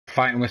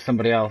Fighting with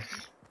somebody else.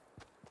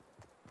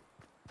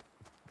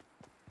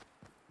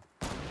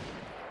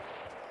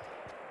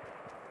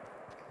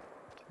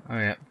 Oh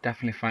yeah,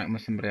 definitely fighting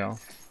with somebody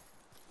else.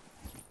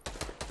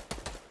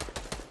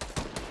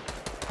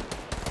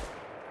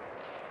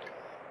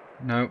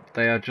 Nope,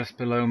 they are just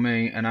below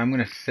me, and I'm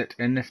going to sit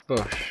in this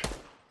bush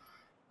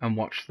and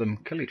watch them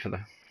kill each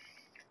other.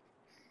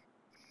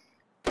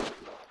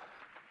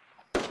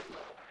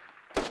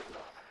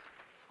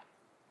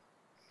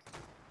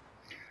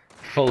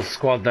 Full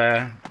squad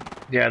there.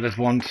 Yeah, there's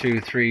 1,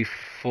 2, 3,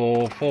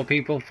 4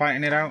 people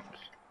fighting it out.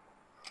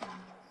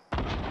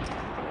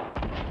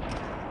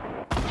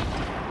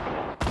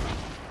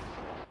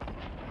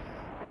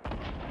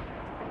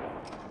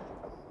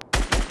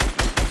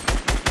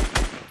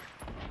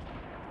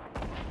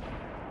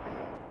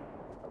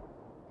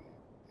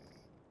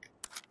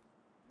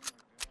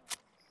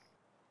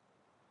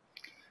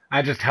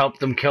 I just helped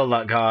them kill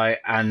that guy,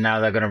 and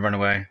now they're going to run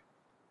away.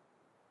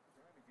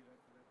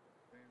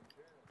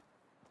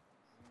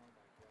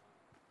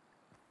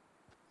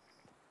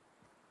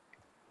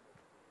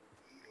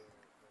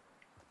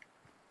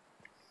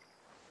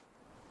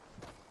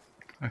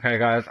 Okay,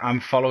 guys, I'm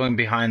following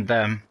behind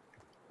them.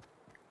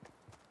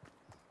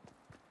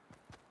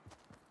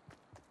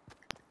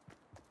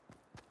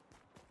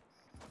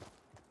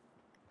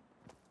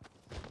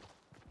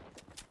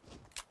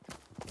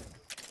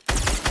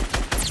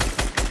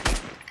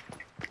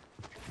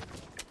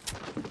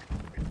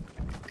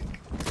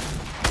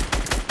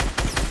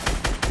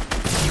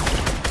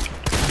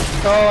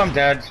 Oh, I'm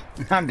dead.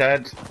 I'm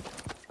dead.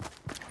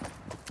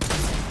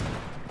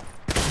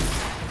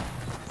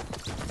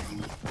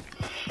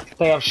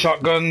 They have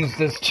shotguns.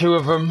 There's 2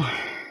 of them.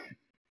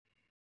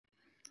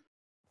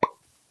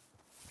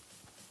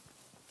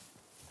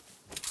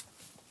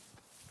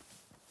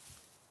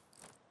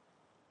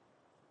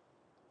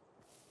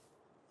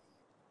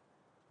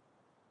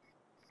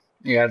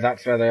 Yeah,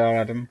 that's where they are,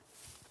 Adam.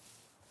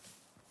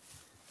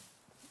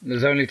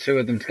 There's only 2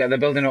 of them together. They're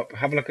building up.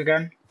 Have a look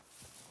again.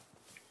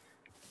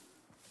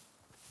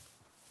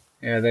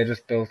 Yeah, they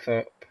just built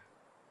up.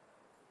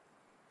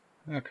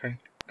 Okay,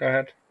 go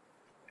ahead.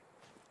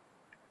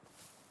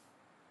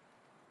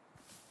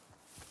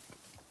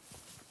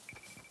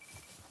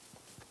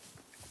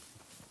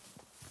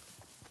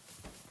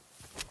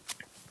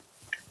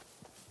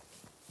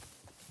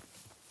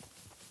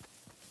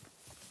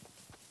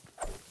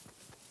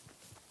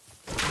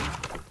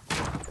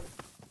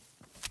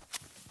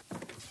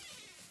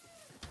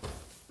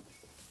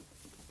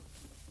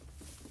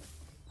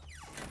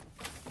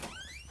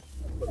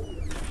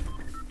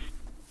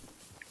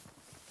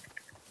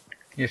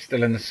 You're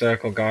still in the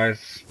circle,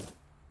 guys.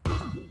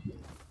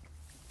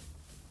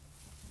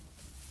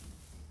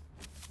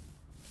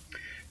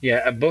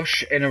 Yeah, a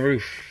bush in a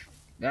roof.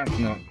 That's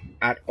not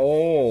at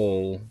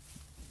all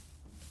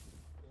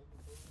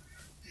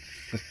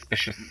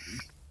suspicious.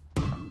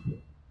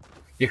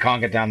 You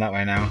can't get down that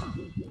way now.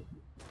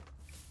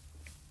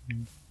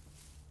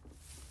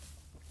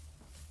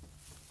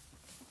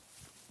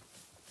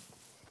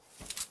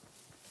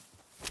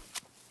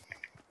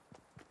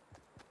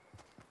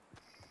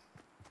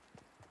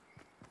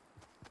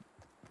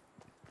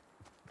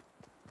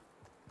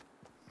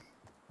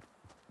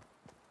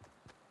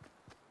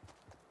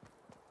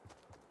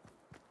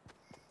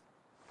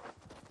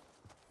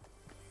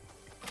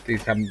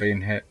 These haven't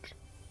been hit.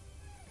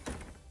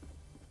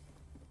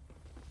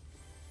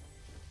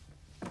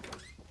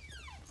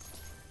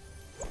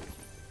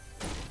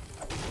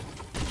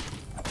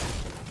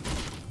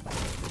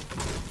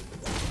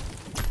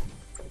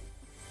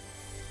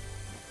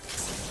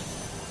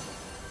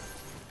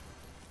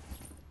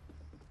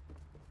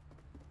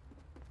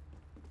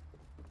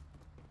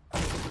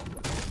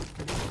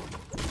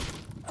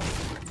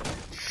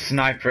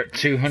 Sniper at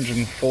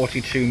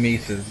 242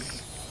 meters.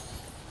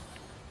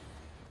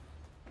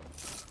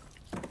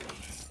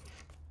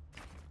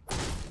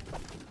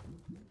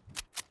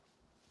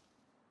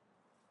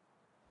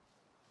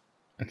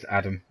 It's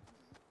Adam.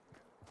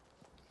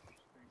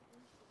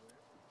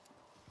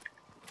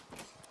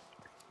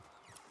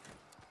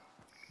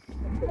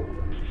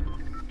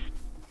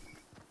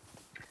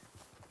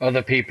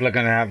 Other people are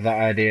going to have that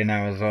idea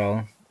now as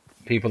well.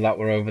 People that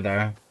were over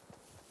there.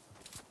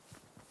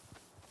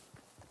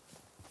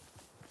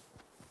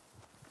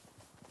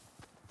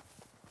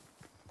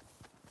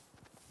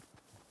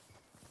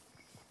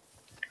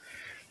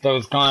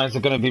 Those guys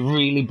are going to be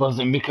really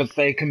buzzing because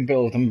they can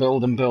build and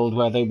build and build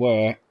where they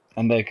were,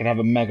 and they could have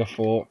a mega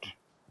fort.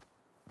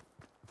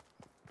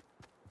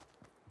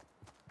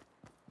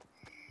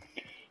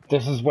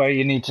 This is where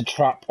you need to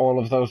trap all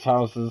of those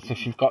houses.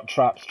 If you've got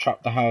traps,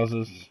 trap the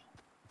houses.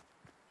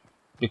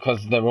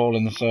 Because they're all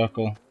in the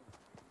circle.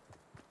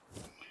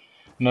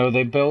 No,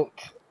 they built...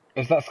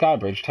 Is that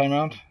Skybridge? Turn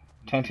around.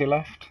 Turn to your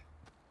left.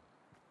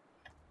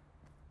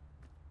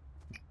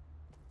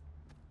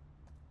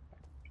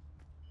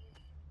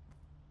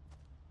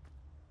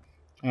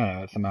 Oh,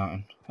 no, it's a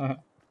mountain.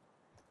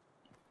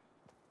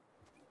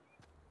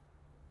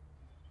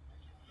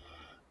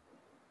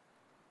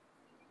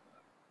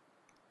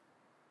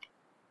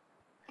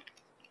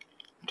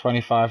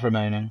 25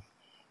 remaining.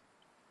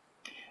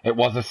 It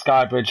was a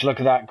sky bridge. Look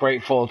at that.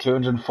 Great fall.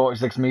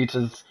 246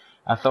 meters.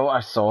 I thought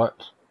I saw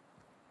it.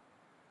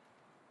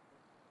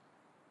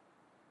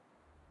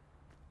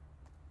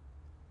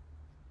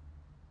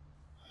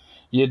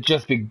 You'd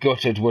just be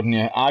gutted, wouldn't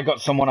you? I got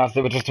someone as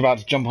they were just about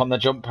to jump on the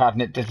jump pad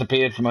and it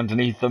disappeared from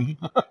underneath them.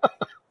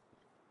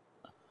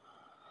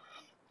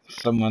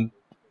 Someone,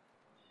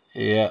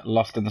 yeah,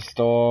 lost in the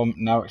storm.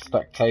 Now it's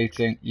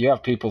spectating. You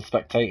have people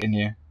spectating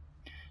you.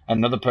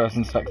 Another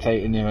person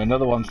spectating you.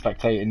 Another one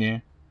spectating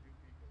you.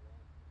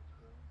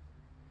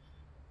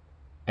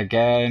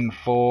 Again,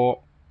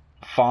 4,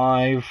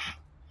 5.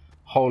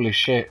 Holy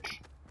shit.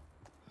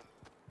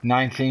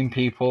 19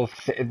 people.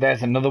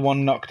 There's another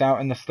one knocked out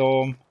in the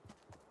storm.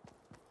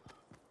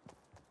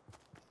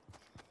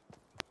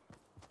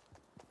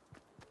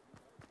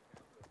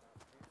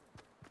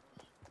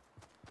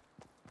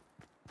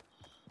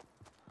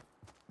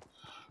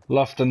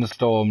 Lost in the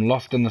storm.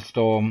 Lost in the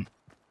storm.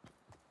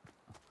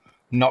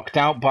 Knocked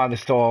out by the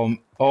storm.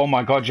 Oh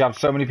my god, you have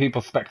so many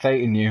people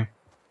spectating you.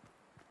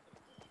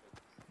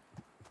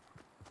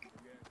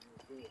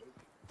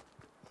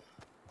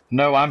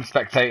 No, I'm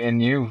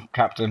spectating you,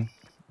 Captain.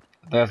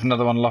 There's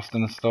another one lost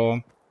in the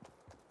storm.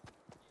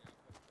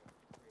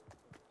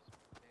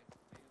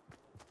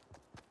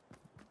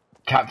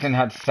 Captain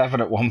had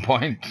 7 at one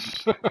point.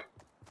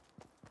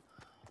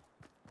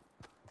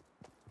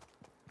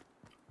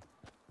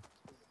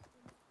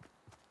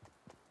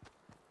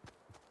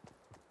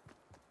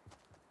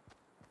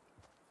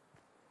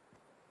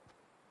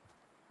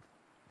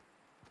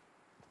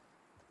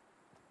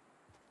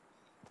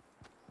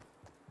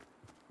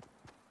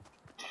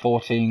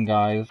 14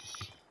 guys.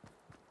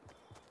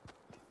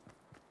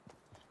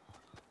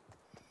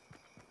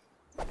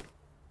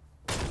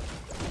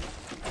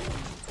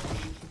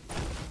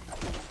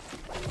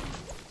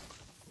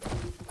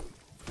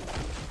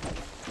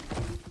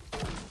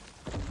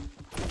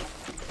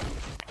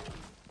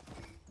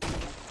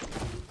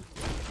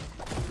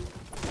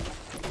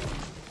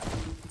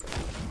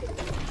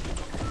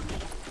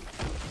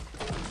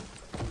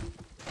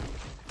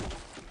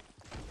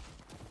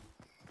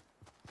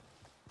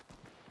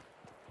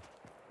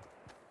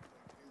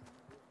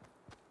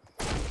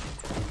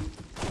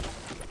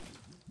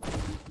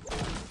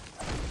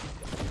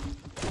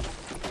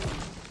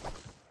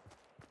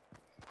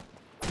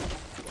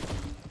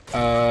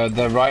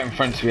 They're right in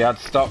front of you. I'd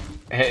stop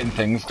hitting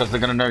things because they're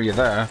going to know you're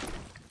there.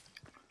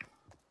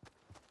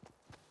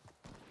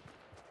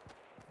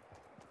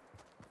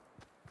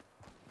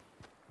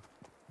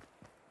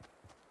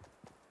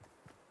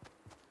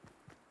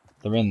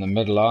 They're in the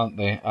middle, aren't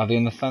they? Are they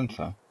in the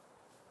center?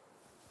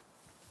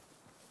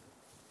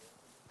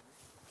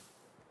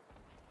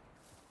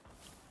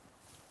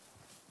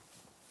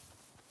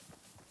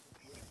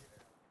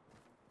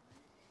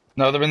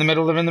 No, they're in the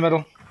middle. They're in the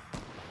middle.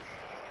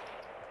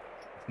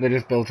 They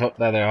just built up.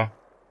 There they are.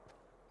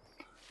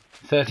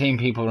 13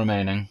 people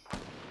remaining.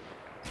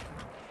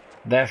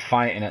 They're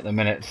fighting at the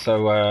minute,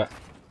 so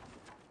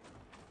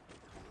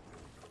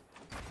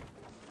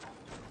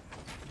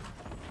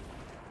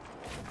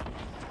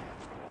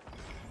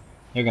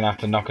you're gonna have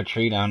to knock a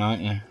tree down,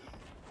 aren't you?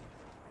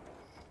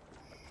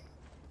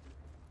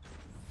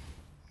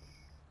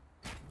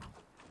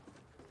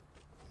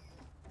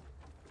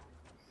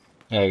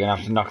 Yeah, you're gonna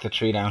have to knock the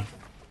tree down.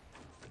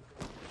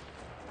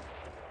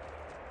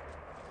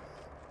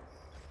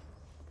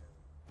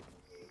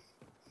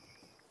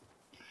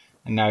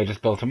 And now you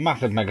just built a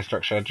massive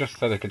megastructure just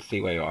so they could see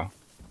where you are.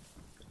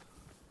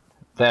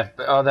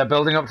 They're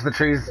building up to the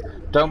trees.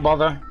 Don't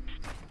bother.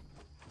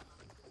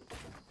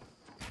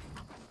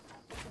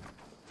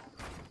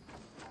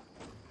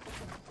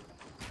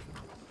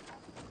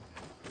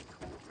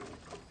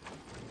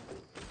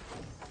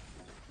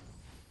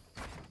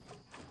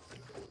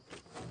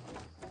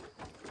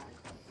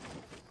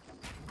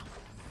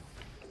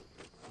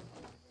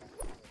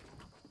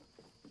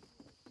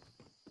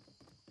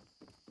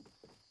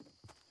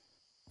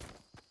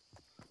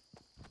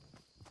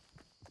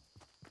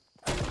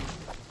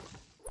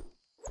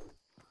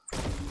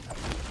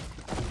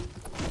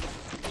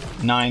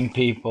 Nine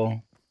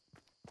people.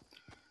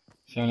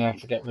 So you only have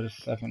to get rid of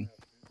 7.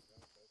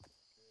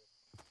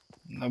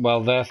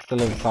 Well, they're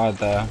still inside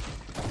there.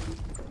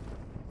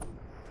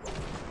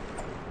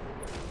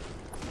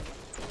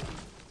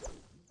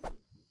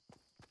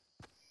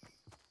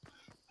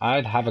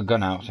 I'd have a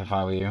gun out if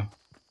I were you.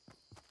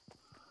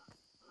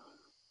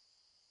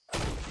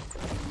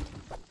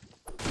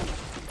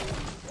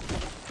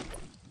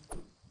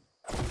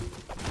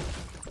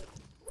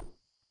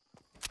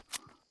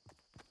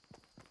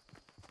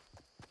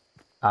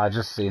 I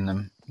just seen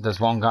them. There's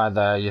one guy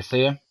there. You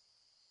see him?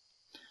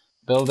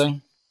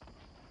 Building.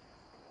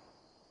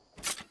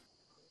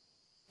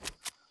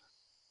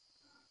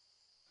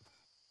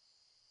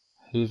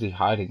 Who's he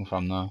hiding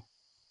from though?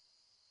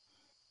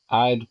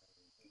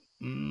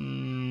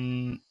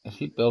 Is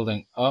he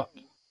building up?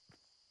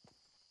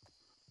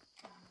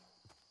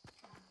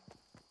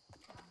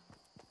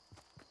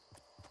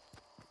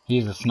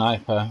 He's a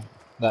sniper.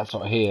 That's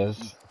what he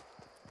is.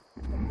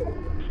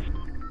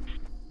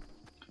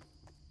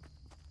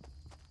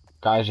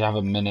 Guys, you have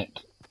a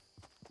minute.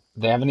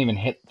 They haven't even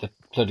hit the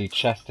bloody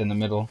chest in the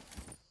middle.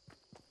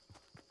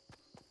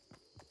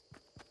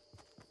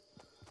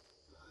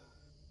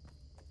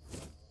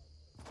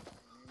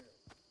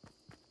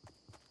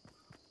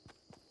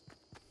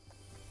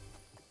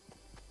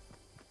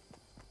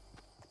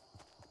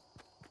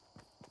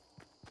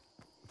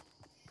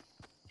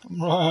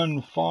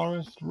 Run,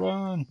 Forrest,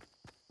 run!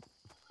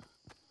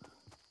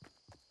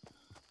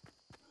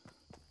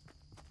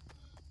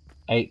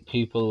 Eight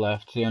people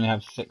left. You only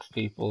have 6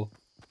 people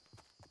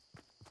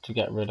to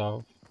get rid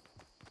of.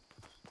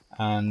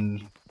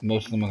 And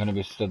most of them are going to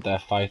be stood there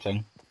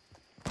fighting.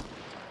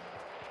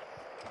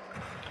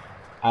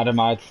 Adam,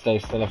 I'd stay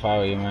still if I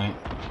were you, mate.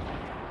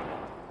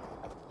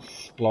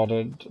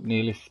 Splotted,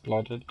 nearly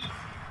splotted.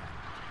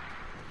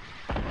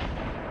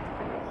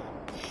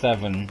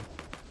 7.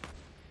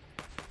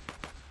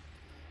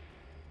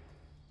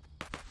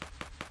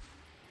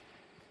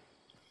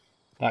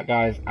 That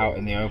guy's out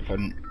in the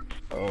open.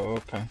 Oh,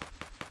 okay.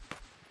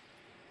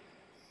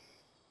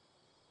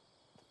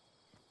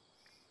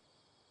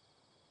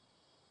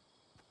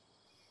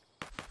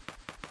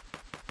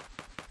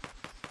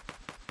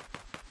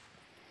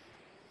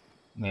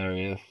 There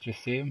he is. Do you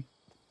see him?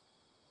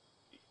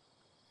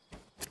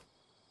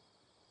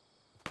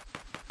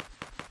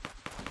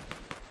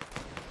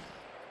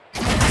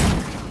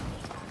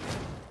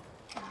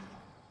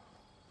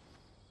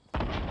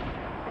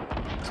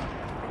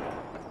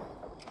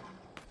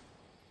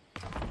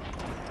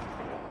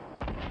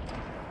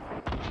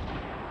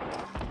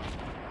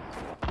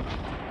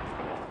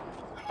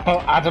 Oh,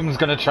 Adam's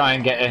gonna try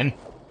and get in.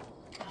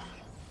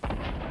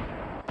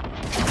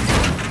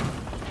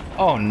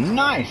 Oh,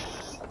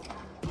 nice!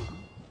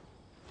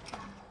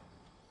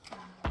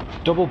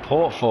 Double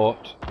port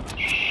fort.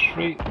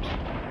 Sweet.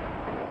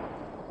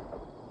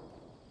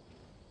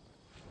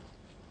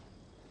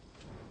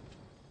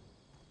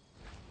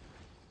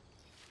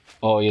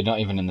 Oh, you're not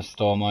even in the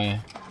storm, are you?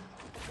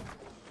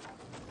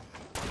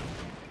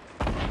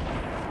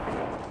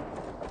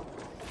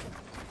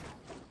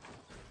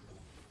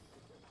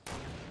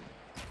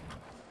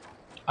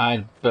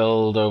 I'd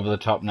build over the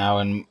top now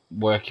and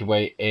work your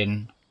way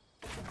in.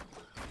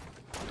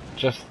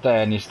 Just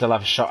there, and you still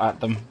have a shot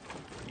at them.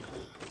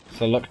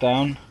 So look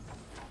down.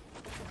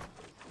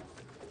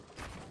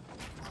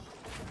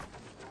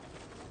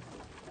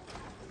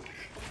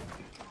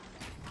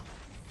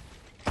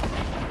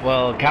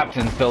 Well,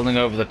 Captain's building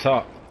over the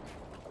top.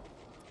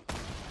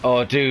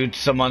 Oh, dude,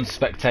 someone's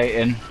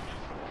spectating.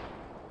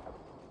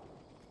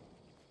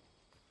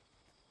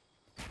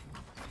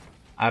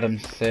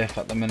 Adam's safe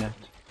at the minute.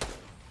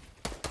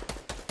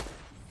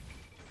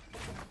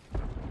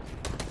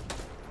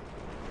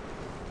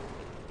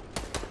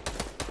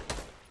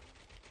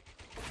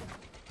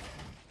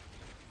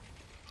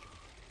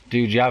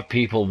 Dude, you have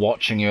people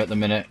watching you at the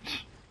minute.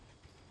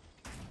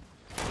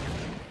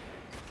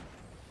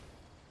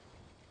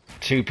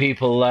 2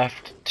 people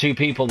left. 2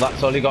 people,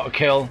 that's all you got to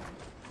kill.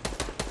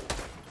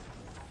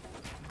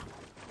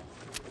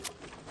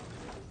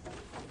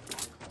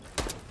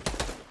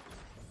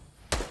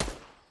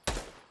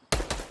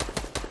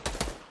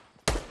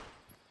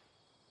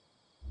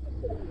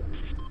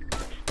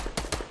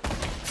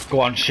 Go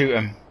on, shoot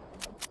him.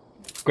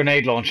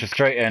 Grenade launcher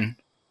straight in.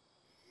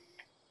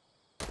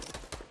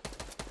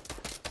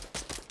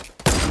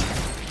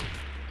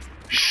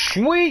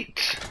 Sweet!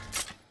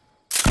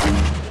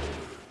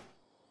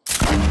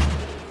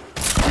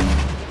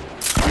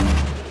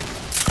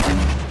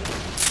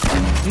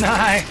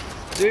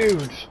 Nice,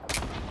 dude.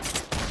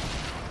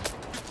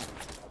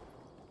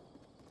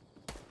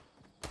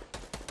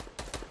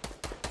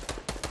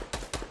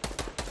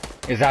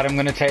 Is Adam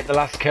gonna take the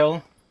last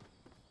kill?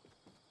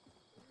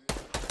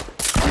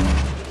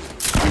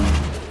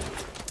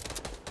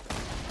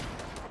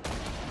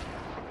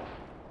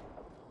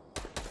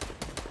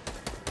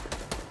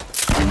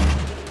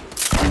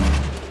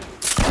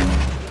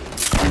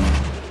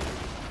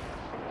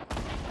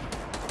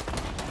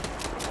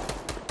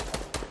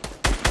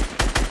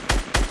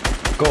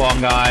 Go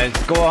on, guys,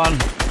 go on.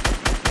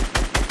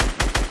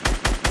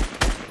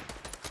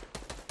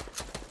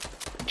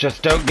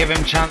 Just don't give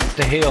him chance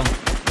to heal.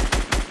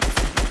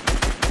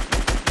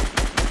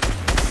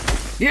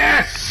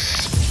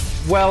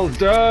 Yes! Well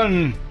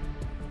done!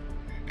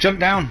 Jump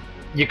down.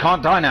 You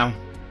can't die now.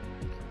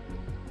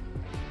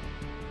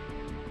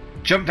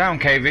 Jump down,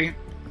 Cavey.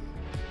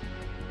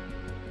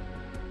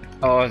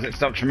 Oh, has it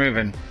stopped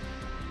removing?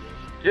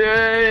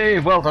 Yay!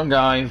 Well done,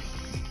 guys.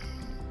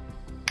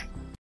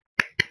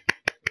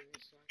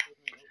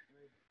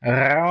 A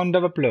round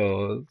of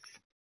applause.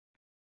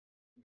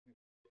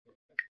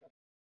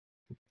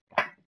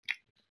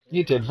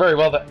 You did very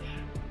well there.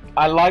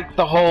 I like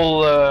the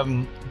whole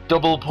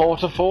double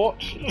porter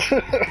fort.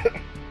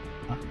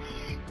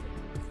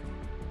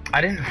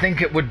 I didn't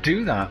think it would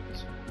do that.